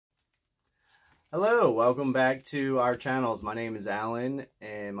Hello, welcome back to our channels. My name is Alan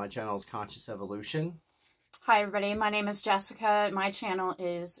and my channel is Conscious Evolution. Hi everybody, my name is Jessica. My channel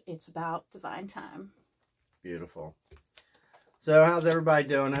is It's About Divine Time. Beautiful. So how's everybody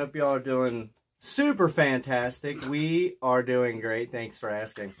doing? I hope you all are doing super fantastic. We are doing great. Thanks for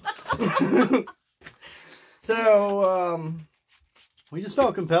asking. So, we just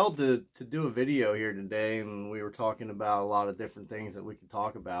felt compelled to do a video here today, and we were talking about a lot of different things that we could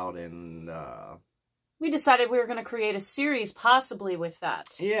talk about, and we decided we were going to create a series possibly with that.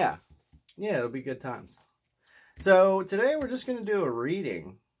 Yeah, it'll be good times. So today we're just going to do a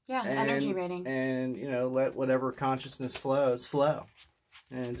reading. Yeah, energy reading. And, you know, let whatever consciousness flow,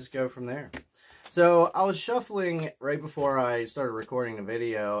 and just go from there. So I was shuffling right before I started recording the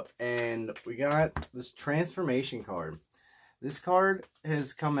video, and we got this transformation card. This card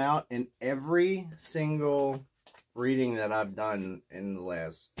has come out in every single reading that I've done in the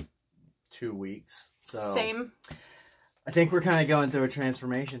last 2 weeks. So same. I think we're kind of going through a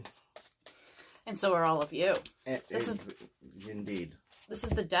transformation. And so are all of you. This is indeed. This is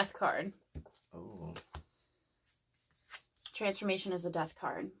the death card. Oh. Transformation is the death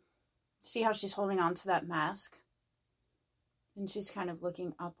card. See how she's holding on to that mask? And she's kind of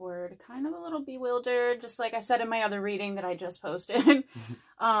looking upward, kind of a little bewildered, just like I said in my other reading that I just posted.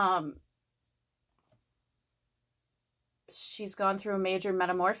 She's gone through a major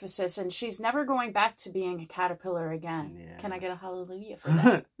metamorphosis, and she's never going back to being a caterpillar again. Yeah. Can I get a hallelujah for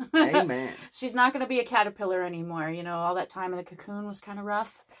that? Amen. She's not going to be a caterpillar anymore. You know, all that time in the cocoon was kind of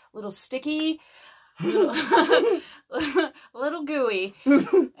rough, a little sticky, a little gooey.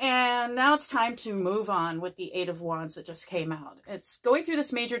 And now it's time to move on with the Eight of Wands that just came out. It's going through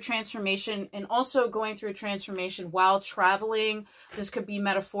this major transformation, and also going through a transformation while traveling. This could be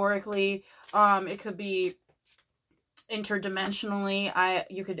metaphorically. It could be interdimensionally.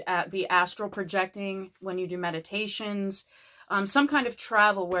 You could be astral projecting when you do meditations. Some kind of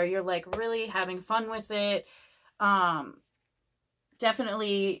travel where you're like really having fun with it.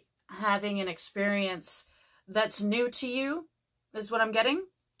 Definitely having an experience that's new to you is what I'm getting.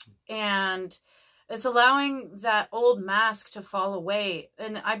 And it's allowing that old mask to fall away.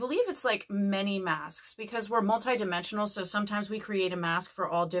 And I believe it's like many masks, because we're multidimensional. So sometimes we create a mask for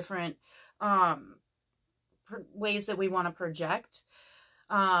all different ways that we want to project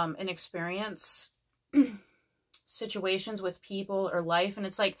and experience situations with people or life. And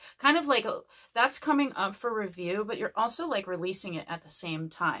it's like kind of like that's coming up for review, but you're also like releasing it at the same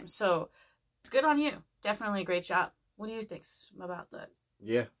time. So good on you. Definitely a great job. What do you think about that?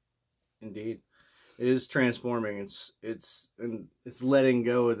 Yeah, indeed. It is transforming. It's letting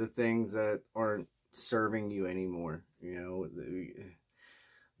go of the things that aren't serving you anymore. You know,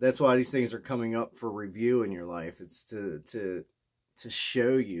 that's why these things are coming up for review in your life. It's to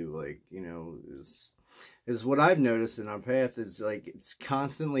show you, like, you know, is what I've noticed in our path is like it's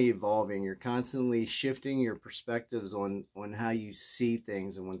constantly evolving. You're constantly shifting your perspectives on how you see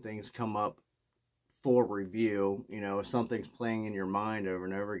things, and when things come up for review, you know, if something's playing in your mind over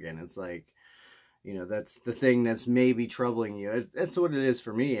and over again, it's like, you know, that's the thing that's maybe troubling you. That's what it is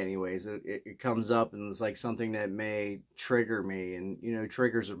for me anyways. It comes up, and it's like something that may trigger me, and, you know,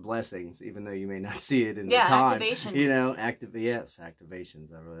 triggers are blessings, even though you may not see it in the time. Activations. You know, yes,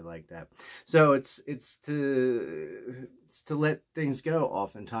 activations. I really like that. So it's to let things go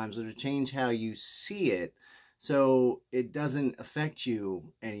oftentimes, or to change how you see it, so it doesn't affect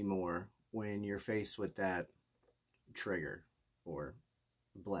you anymore when you're faced with that trigger or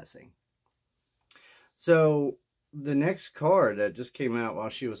blessing. So the next card that just came out while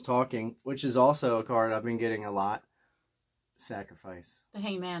she was talking, which is also a card I've been getting a lot, Sacrifice. The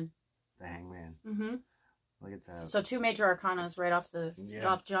Hangman. The Hangman. Mm-hmm. Look at that. So 2 major arcanas right off the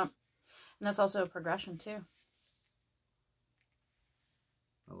jump. And that's also a progression too.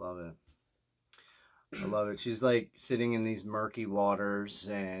 I love it. I love it. She's like sitting in these murky waters,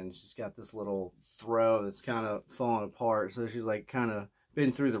 and she's got this little throw that's kind of falling apart. So she's like kind of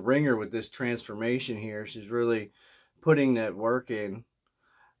been through the ringer with this transformation here. She's really putting that work in,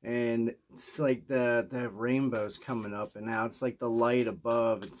 and it's like the rainbow's coming up, and now it's like the light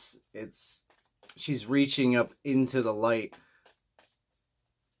above. She's reaching up into the light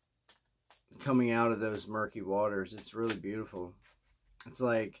coming out of those murky waters. It's really beautiful. It's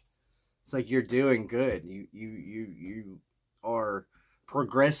like you're doing good. You are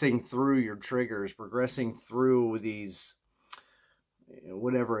progressing through your triggers, progressing through these,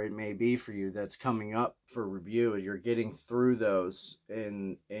 whatever it may be for you that's coming up for review, and you're getting through those,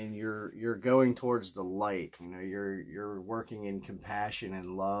 and you're going towards the light. You know, you're working in compassion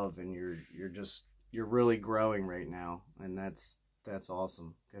and love, and you're really growing right now, and that's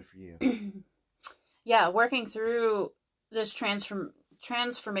awesome. Good for you. Yeah, working through this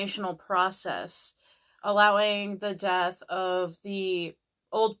transformational process, allowing the death of the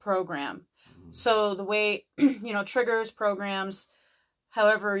old program. So the way, triggers, programs,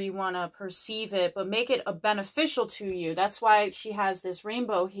 however you want to perceive it, but make it a beneficial to you. That's why she has this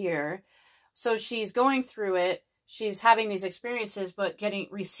rainbow here. So she's going through it. She's having these experiences, but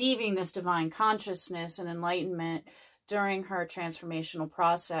receiving this divine consciousness and enlightenment during her transformational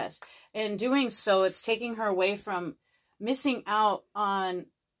process. In doing so, it's taking her away from missing out on,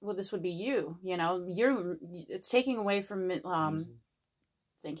 well, this would be you, it's taking away from,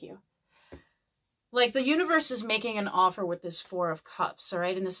 thank you. Like, the universe is making an offer with this Four of Cups, all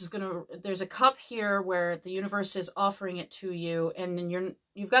right? And this is there's a cup here where the universe is offering it to you, and then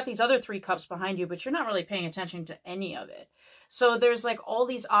you've got these other 3 cups behind you, but you're not really paying attention to any of it. So there's like all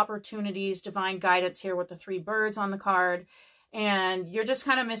these opportunities, divine guidance here with the 3 birds on the card, and you're just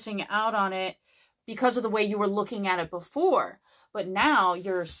kind of missing out on it because of the way you were looking at it before. But now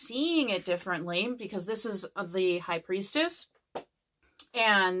you're seeing it differently because this is the High Priestess,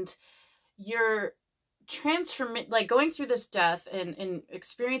 and you're going through this death and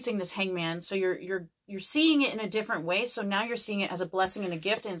experiencing this Hangman. So you're seeing it in a different way. So now you're seeing it as a blessing and a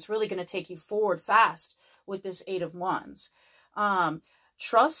gift, and it's really going to take you forward fast with this 8 of Wands.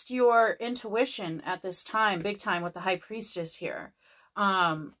 Trust your intuition at this time, big time, with the High Priestess here.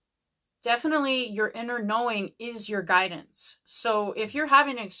 Definitely your inner knowing is your guidance. So if you're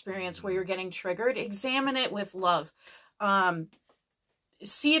having an experience where you're getting triggered, examine it with love.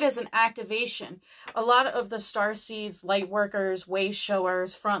 See it as an activation. A lot of the starseeds, light workers, way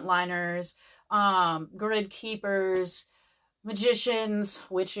showers, frontliners, grid keepers, magicians,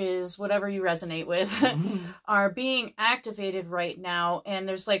 witches, whatever you resonate with, are being activated right now. And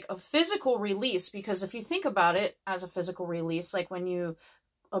there's like a physical release, because if you think about it as a physical release, like when you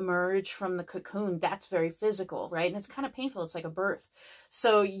emerge from the cocoon, that's very physical, right? And it's kind of painful. It's like a birth.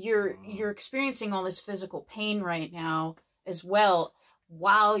 So you're experiencing all this physical pain right now as well,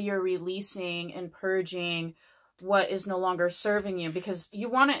 while you're releasing and purging what is no longer serving you, because you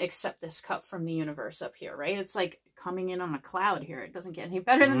want to accept this cup from the universe up here, right? It's like coming in on a cloud here. It doesn't get any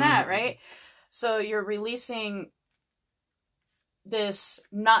better than that, right? So you're releasing this,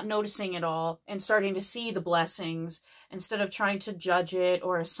 not noticing it all, and starting to see the blessings instead of trying to judge it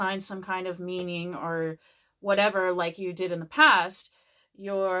or assign some kind of meaning or whatever like you did in the past.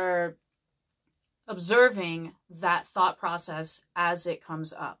 You're observing that thought process as it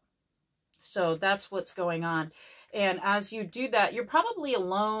comes up. So that's what's going on. And as you do that, you're probably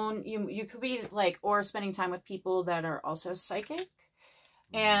alone. You could be like, or spending time with people that are also psychic.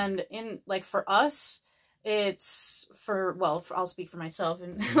 And like for us, it's I'll speak for myself,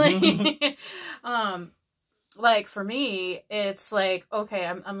 and like for me, it's like, okay,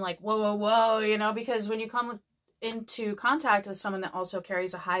 I'm like, whoa, because when you come into contact with someone that also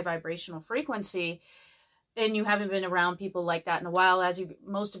carries a high vibrational frequency, and you haven't been around people like that in a while, as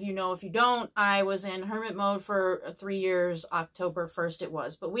most of you know. If you don't, I was in hermit mode for 3 years. October 1st it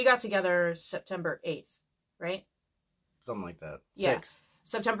was, but we got together September 8th, right? Something like that. Yeah. 6th.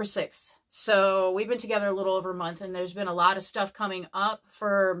 September 6th. So we've been together a little over a month, and there's been a lot of stuff coming up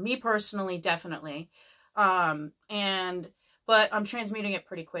for me personally, definitely. But I'm transmuting it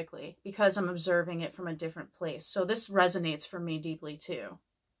pretty quickly because I'm observing it from a different place. So this resonates for me deeply too.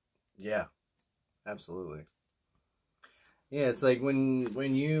 Yeah, absolutely. Yeah, it's like when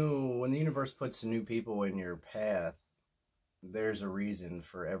the universe puts new people in your path, there's a reason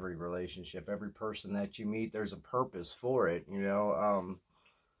for every relationship, every person that you meet. There's a purpose for it,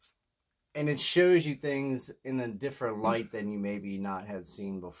 and it shows you things in a different light than you maybe not had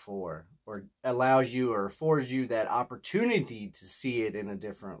seen before, or allows you or affords you that opportunity to see it in a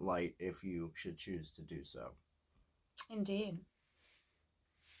different light if you should choose to do so. Indeed.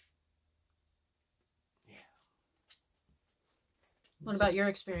 Yeah. What about your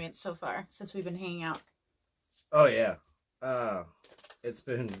experience so far since we've been hanging out? Oh, yeah. It's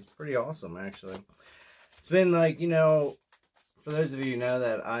been pretty awesome, actually. It's been like, for those of you who know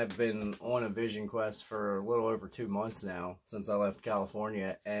that I've been on a vision quest for a little over 2 months now, since I left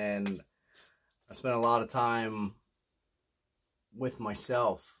California, and I spent a lot of time with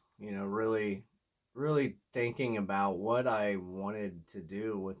myself, really, really thinking about what I wanted to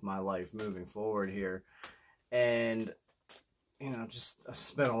do with my life moving forward here. And, just I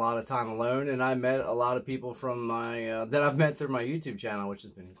spent a lot of time alone, and I met a lot of people from that I've met through my YouTube channel, which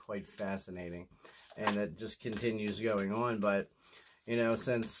has been quite fascinating. And it just continues going on. But,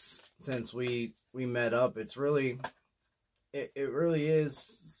 since we met up, it's really, it really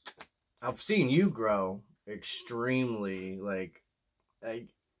is, I've seen you grow extremely, like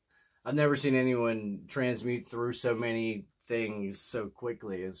I've never seen anyone transmute through so many things so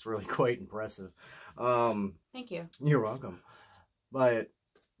quickly. It's really quite impressive. Thank you. You're welcome. But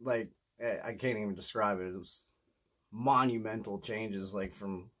like, I can't even describe it. It was monumental changes, like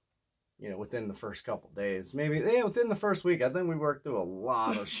from, you know, within the first couple days, maybe, yeah, within the first week. I think we worked through a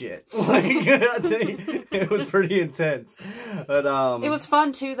lot of shit. Like, I think it was pretty intense, but it was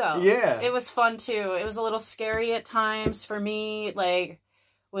fun too, though. Yeah, it was fun too. It was a little scary at times for me, like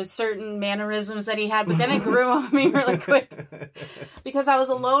with certain mannerisms that he had, but then it grew on me really quick because I was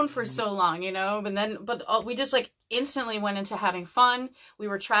alone for so long, you know. But we just like instantly went into having fun. We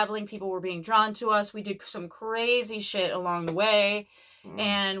were traveling, people were being drawn to us. We did some crazy shit along the way.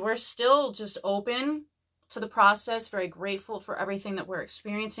 And we're still just open to the process, very grateful for everything that we're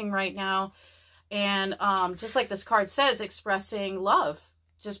experiencing right now. And just like this card says, expressing love,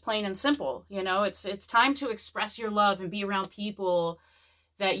 just plain and simple. You know, it's time to express your love and be around people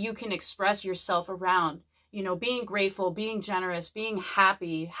that you can express yourself around. You know, being grateful, being generous, being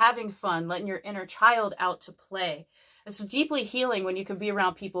happy, having fun, letting your inner child out to play. It's deeply healing when you can be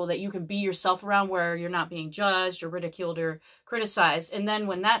around people that you can be yourself around, where you're not being judged or ridiculed or criticized. And then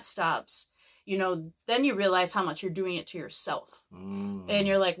when that stops, you know, then you realize how much you're doing it to yourself. And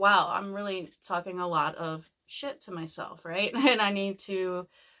you're like, wow, I'm really talking a lot of shit to myself, right? And I need to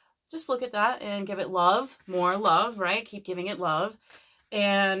just look at that and give it love, more love, right? Keep giving it love.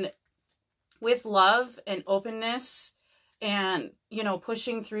 And with love and openness, and, you know,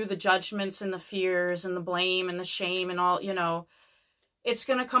 pushing through the judgments and the fears and the blame and the shame and all, you know, it's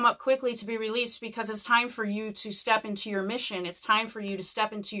going to come up quickly to be released, because it's time for you to step into your mission. It's time for you to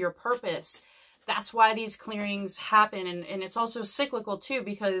step into your purpose. That's why these clearings happen. And it's also cyclical too,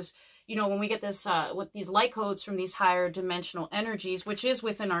 because, you know, when we get this, with these light codes from these higher dimensional energies, which is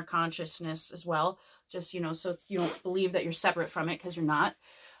within our consciousness as well, just, you know, so you don't believe that you're separate from it, because you're not,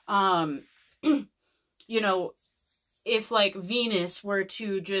 you know, if like Venus were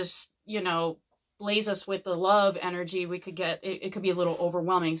to just, you know, blaze us with the love energy, we could get, it could be a little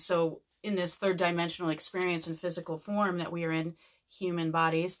overwhelming. So in this third dimensional experience in physical form that we are in, human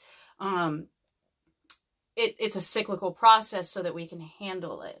bodies, it's a cyclical process so that we can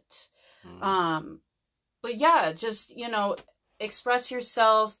handle it. But yeah, just, you know, express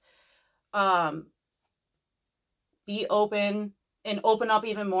yourself, be open, and open up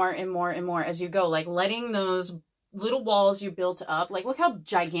even more and more and more as you go, like letting those little walls you built up, like look how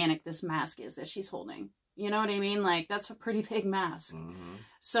gigantic this mask is that she's holding, you know what I mean? Like that's a pretty big mask.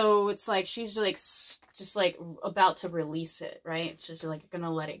 So it's like she's like just like about to release it, right? She's like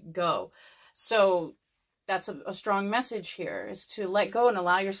gonna let it go. So that's a strong message here, is to let go and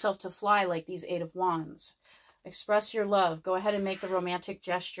allow yourself to fly like these 8 of Wands. Express your love. Go ahead and make the romantic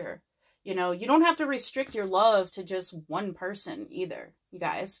gesture. You know, you don't have to restrict your love to just one person either, you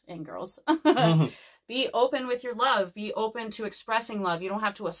guys and girls. Be open with your love. Be open to expressing love. You don't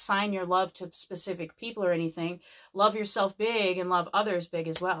have to assign your love to specific people or anything. Love yourself big and love others big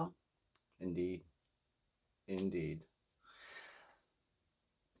as well. Indeed. Indeed.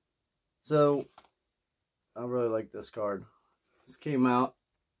 So, I really like this card. This came out,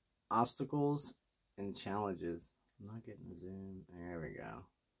 obstacles and challenges. I'm not getting the zoom. There we go.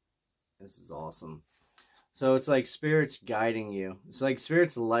 This is awesome. So it's like Spirit's guiding you. It's like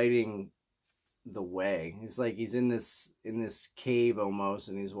Spirit's lighting the way. It's like he's in this cave almost,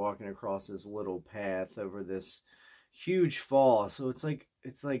 and he's walking across this little path over this huge fall. So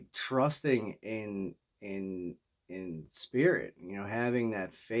it's like trusting in Spirit, you know, having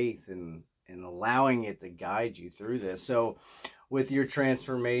that faith and allowing it to guide you through this. So with your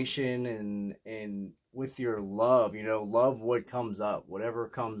transformation and with your love, you know, love what comes up. Whatever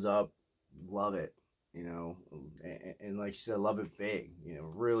comes up, love it, you know, and like you said, love it big, you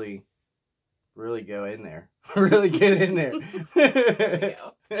know, really go in there. Really get in there.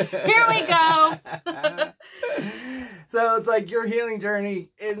 Here we go. So it's like your healing journey.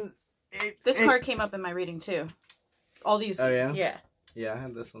 This card came up in my reading too. All these. Oh, yeah? Yeah. Yeah, I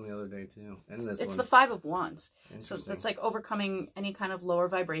had this one the other day too. And this it's one. The 5 of Wands. So it's like overcoming any kind of lower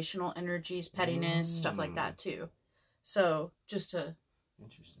vibrational energies, pettiness, stuff like that too. So just to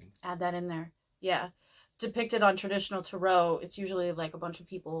add that in there. Yeah. Depicted on traditional tarot, it's usually like a bunch of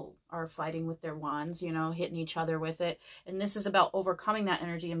people are fighting with their wands, you know, hitting each other with it. And this is about overcoming that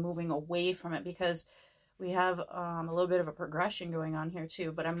energy and moving away from it, because we have a little bit of a progression going on here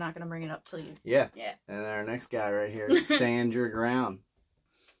too, but I'm not going to bring it up till you. Yeah. Yeah. And our next guy right here is Stand Your Ground.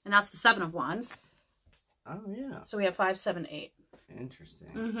 And that's the 7 of Wands. Oh, yeah. So we have 5, 7, 8. Interesting.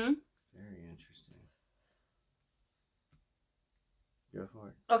 Very interesting. Go for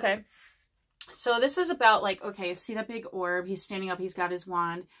it. Okay. So this is about like, okay, see that big orb? He's standing up, he's got his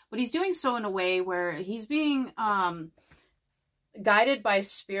wand, but he's doing so in a way where he's being guided by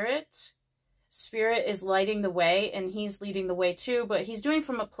spirit. Spirit is lighting the way, and he's leading the way too, but he's doing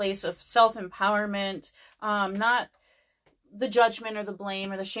from a place of self-empowerment, not the judgment or the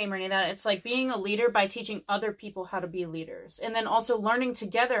blame or the shame or any of that. It's like being a leader by teaching other people how to be leaders, and then also learning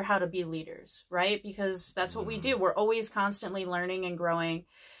together how to be leaders, right? Because that's what we do. We're always constantly learning and growing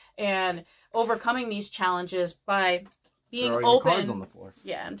and overcoming these challenges by being Throwing open. cards on the floor.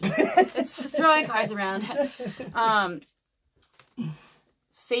 Yeah, and it's throwing cards around.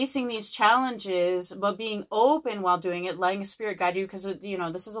 Facing these challenges, but being open while doing it, letting spirit guide you, because, you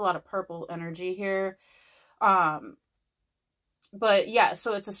know, this is a lot of purple energy here. But yeah,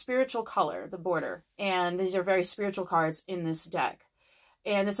 so it's a spiritual color, the border, and these are very spiritual cards in this deck.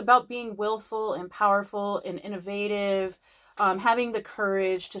 And it's about being willful and powerful and innovative, having the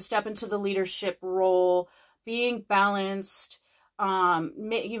courage to step into the leadership role, being balanced.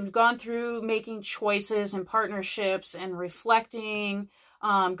 You've gone through making choices and partnerships and reflecting,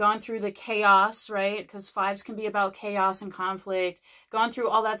 gone through the chaos, right? Because fives can be about chaos and conflict, gone through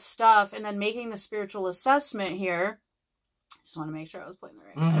all that stuff, and then making the spiritual assessment here. Just want to make sure I was playing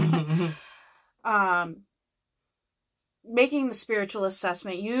the right card. Making the spiritual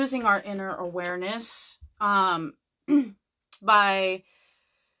assessment, using our inner awareness, by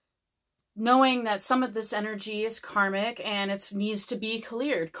knowing that some of this energy is karmic and it needs to be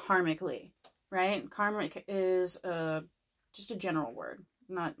cleared karmically, right? Karmic is just a general word,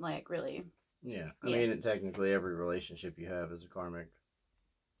 not like really. Yeah, I mean, technically every relationship you have is a karmic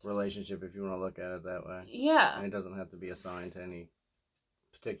relationship, if you want to look at it that way. Yeah. And it doesn't have to be assigned to any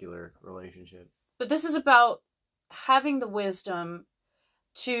particular relationship. But this is about having the wisdom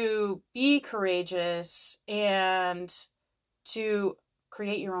to be courageous and to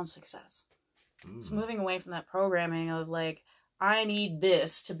create your own success. It's moving away from that programming of like, I need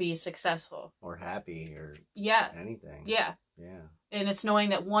this to be successful. Or happy or anything. Yeah. Yeah. And it's knowing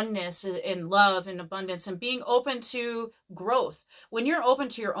that oneness and love and abundance and being open to growth. When you're open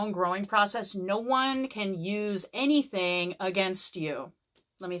to your own growing process, no one can use anything against you.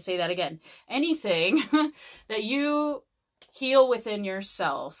 Let me say that again. Anything that you heal within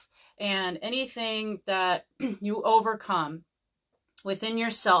yourself and anything that you overcome within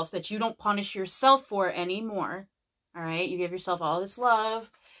yourself that you don't punish yourself for anymore. All right. You give yourself all this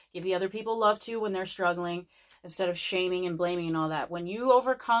love, give the other people love too when they're struggling, instead of shaming and blaming and all that. When you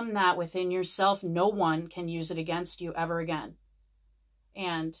overcome that within yourself, no one can use it against you ever again.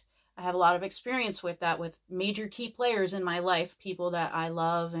 And I have a lot of experience with that with major key players in my life, people that I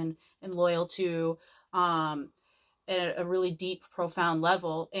love and am loyal to, at a really deep, profound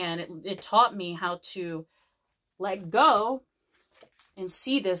level. And it taught me how to let go and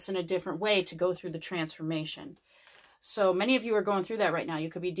see this in a different way to go through the transformation. So many of you are going through that right now. You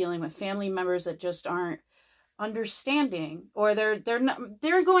could be dealing with family members that just aren't understanding, or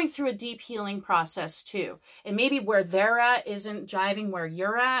they're going through a deep healing process too. And maybe where they're at isn't jiving where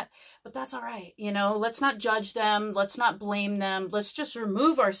you're at, but that's all right. You know, let's not judge them. Let's not blame them. Let's just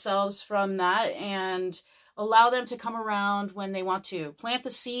remove ourselves from that and allow them to come around when they want to. Plant the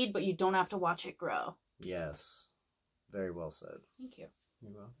seed, but you don't have to watch it grow. Yes. Very well said. Thank you.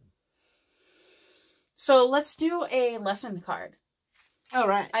 You're welcome. So let's do a lesson card. All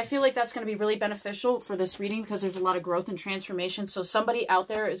right. I feel like that's going to be really beneficial for this reading because there's a lot of growth and transformation. So somebody out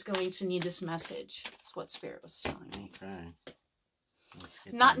there is going to need this message. That's what Spirit was telling me. Okay.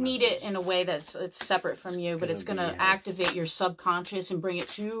 Not need it in a way that's it's separate from you, but it's going to activate your subconscious and bring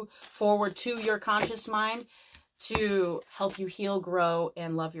it forward to your conscious mind to help you heal, grow,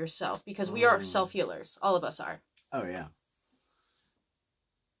 and love yourself. Because we are self-healers. All of us are. Oh, yeah.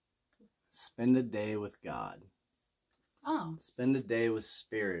 Spend a day with God. Oh. Spend a day with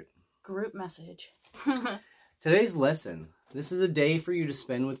Spirit. Group message. Today's lesson. This is a day for you to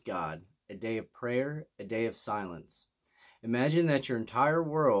spend with God. A day of prayer, a day of silence. Imagine that your entire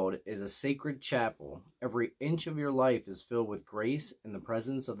world is a sacred chapel. Every inch of your life is filled with grace and the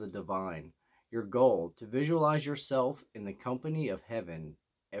presence of the divine. Your goal, to visualize yourself in the company of heaven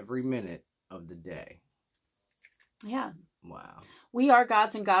every minute of the day. Yeah. Wow. We are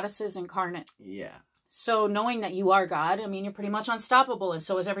gods and goddesses incarnate. Yeah. So knowing that you are God, I mean, you're pretty much unstoppable, and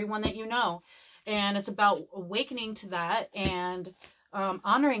so is everyone that you know. And it's about awakening to that and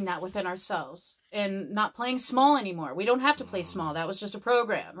honoring that within ourselves and not playing small anymore. We don't have to play small. That was just a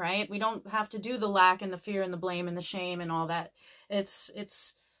program, right? We don't have to do the lack and the fear and the blame and the shame and all that. It's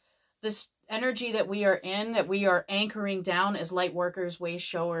this energy that we are in, that we are anchoring down as light workers, way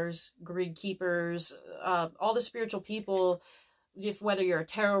showers, grid keepers, all the spiritual people whether you're a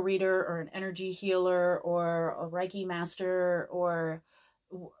tarot reader or an energy healer or a Reiki master or,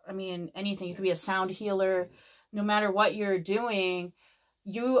 I mean, anything. You could be a sound healer. No matter what you're doing,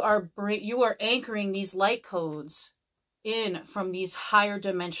 you are anchoring these light codes in from these higher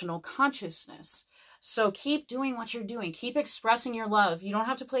dimensional consciousness. So keep doing what you're doing. Keep expressing your love. You don't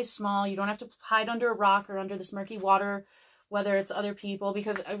have to play small. You don't have to hide under a rock or under this murky water, whether it's other people,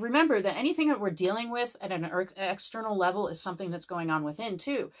 because remember that anything that we're dealing with at an external level is something that's going on within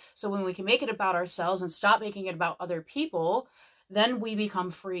too. So when we can make it about ourselves and stop making it about other people, then we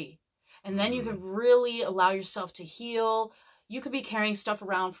become free. And then you can really allow yourself to heal. You could be carrying stuff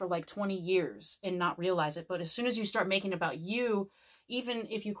around for like 20 years and not realize it. But as soon as you start making it about you, even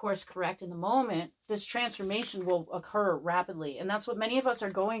if you course correct in the moment, this transformation will occur rapidly. And that's what many of us are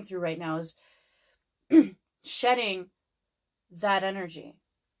going through right now, is shedding that energy.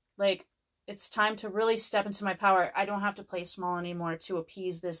 Like, it's time to really step into my power. I don't have to play small anymore to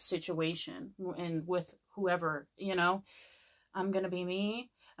appease this situation and with whoever, you know. I'm going to be me.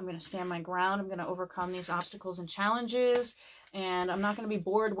 I'm going to stand my ground. I'm going to overcome these obstacles and challenges. And I'm not going to be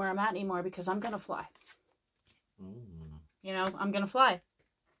bored where I'm at anymore, because I'm going to fly. You know, I'm going to fly.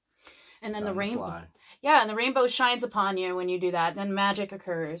 And then the rainbow. Yeah, and the rainbow shines upon you when you do that. Then magic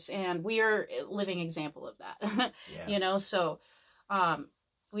occurs. And we are a living example of that. Yeah. You know, so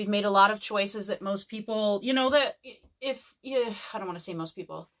we've made a lot of choices that most people, you know, that if you, I don't want to say most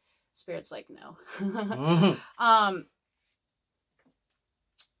people, Spirit's like, no.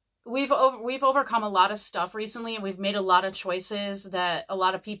 We've overcome a lot of stuff recently, and we've made a lot of choices that a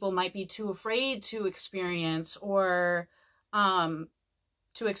lot of people might be too afraid to experience or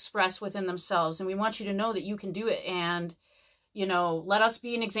to express within themselves. And we want you to know that you can do it. And, you know, let us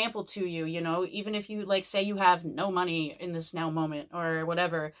be an example to you, you know, even if you like say you have no money in this now moment or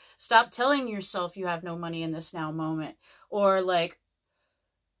whatever, stop telling yourself you have no money in this now moment. Or like,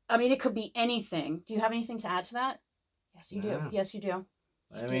 I mean, it could be anything. Do you have anything to add to that? Yes, you do. Yes, you do.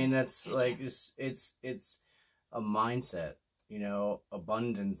 I mean, that's like, it's a mindset, you know.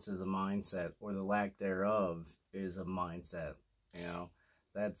 Abundance is a mindset, or the lack thereof is a mindset, you know.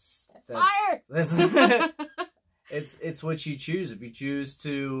 That's fire. It's what you choose. If you choose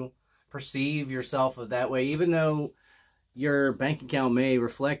to perceive yourself of that way, even though your bank account may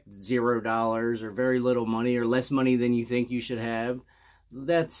reflect $0 or very little money or less money than you think you should have,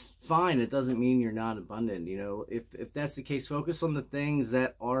 that's fine. It doesn't mean you're not abundant. You know, if that's the case, focus on the things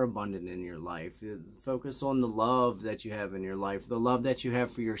that are abundant in your life. Focus on the love that you have in your life, the love that you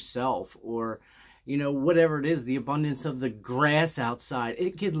have for yourself, or, you know, whatever it is, the abundance of the grass outside.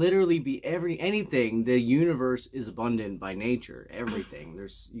 It could literally be anything. The universe is abundant by nature. Everything.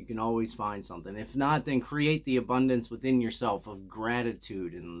 You can always find something. If not, then create the abundance within yourself of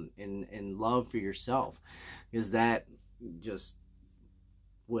gratitude and love for yourself, because that just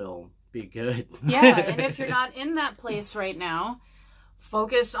will be good. Yeah, and if you're not in that place right now,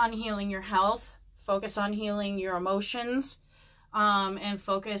 focus on healing your health, focus on healing your emotions, and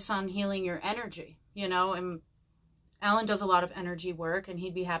focus on healing your energy, you know. And Alan does a lot of energy work, and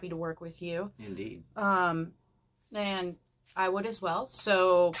he'd be happy to work with you. Indeed. And I would as well.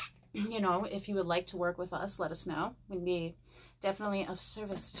 So, you know, if you would like to work with us, let us know. We'd be definitely of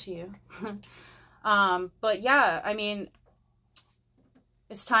service to you. But yeah, I mean,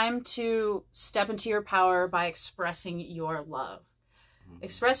 it's time to step into your power by expressing your love. Mm-hmm.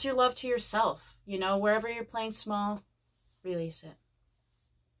 Express your love to yourself. You know, wherever you're playing small, release it.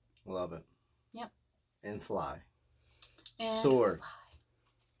 Love it. Yep. And fly. And soar.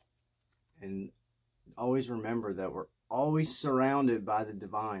 Fly. And always remember that we're always surrounded by the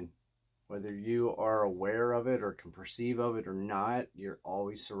divine. Whether you are aware of it or can perceive of it or not, you're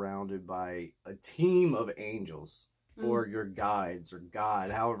always surrounded by a team of angels. Or your guides, or God,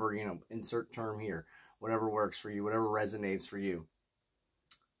 however, you know, insert term here, whatever works for you, whatever resonates for you,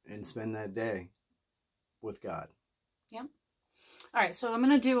 and spend that day with God. Yep. All right, so I'm going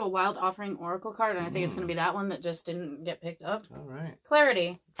to do a Wild Offering Oracle card, and I think it's going to be that one that just didn't get picked up. All right.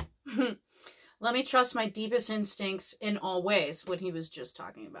 Clarity. Let me trust my deepest instincts in all ways, what he was just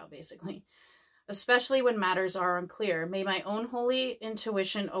talking about, basically. Especially when matters are unclear. May my own holy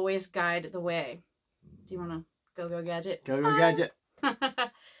intuition always guide the way. Do you want to... Go gadget. Go gadget.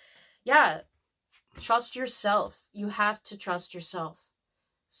 Yeah. Trust yourself. You have to trust yourself.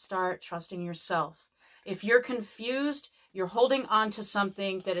 Start trusting yourself. If you're confused, you're holding on to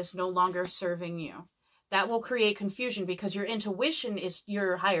something that is no longer serving you. That will create confusion, because your intuition is,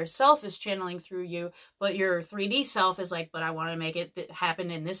 your higher self is channeling through you, but your 3D self is like, but I want to make it happen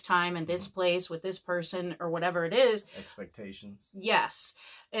in this time and this place with this person or whatever it is. Expectations. Yes.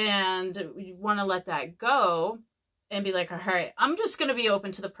 And you want to let that go and be like, all right, I'm just going to be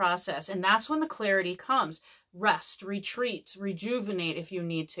open to the process. And that's when the clarity comes. Rest, retreat, rejuvenate if you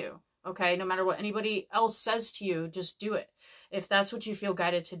need to. Okay, no matter what anybody else says to you, just do it. If that's what you feel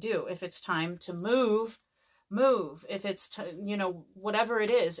guided to do. If it's time to move, move. If it's, you know, whatever it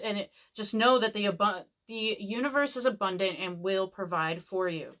is. And just know that the universe is abundant and will provide for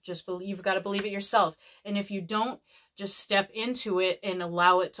you. Just you've got to believe it yourself. And if you don't, just step into it and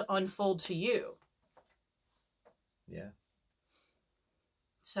allow it to unfold to you. Yeah.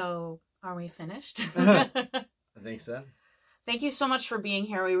 So, are we finished? I think so. Thank you so much for being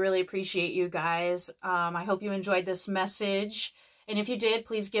here. We really appreciate you guys. I hope you enjoyed this message. And if you did,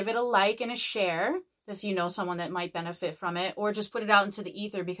 please give it a like and a share if you know someone that might benefit from it. Or just put it out into the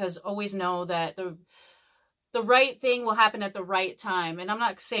ether, because always know that the right thing will happen at the right time. And I'm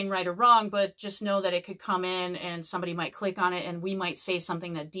not saying right or wrong, but just know that it could come in and somebody might click on it and we might say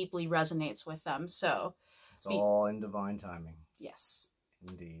something that deeply resonates with them. So it's all in divine timing. Yes.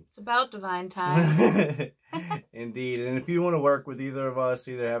 Indeed. It's about divine time. Indeed. And if you want to work with either of us,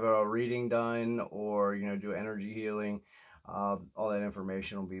 either have a reading done or, you know, do energy healing, all that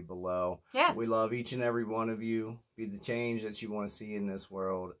information will be below. Yeah. We love each and every one of you. Be the change that you want to see in this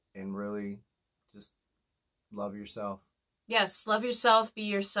world, and really just love yourself. Yes. Love yourself. Be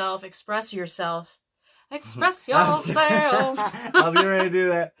yourself. Express yourself. Express yourself. I was getting ready to do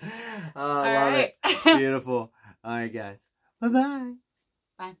that. I love right. it. Beautiful. All right, guys. Bye-bye.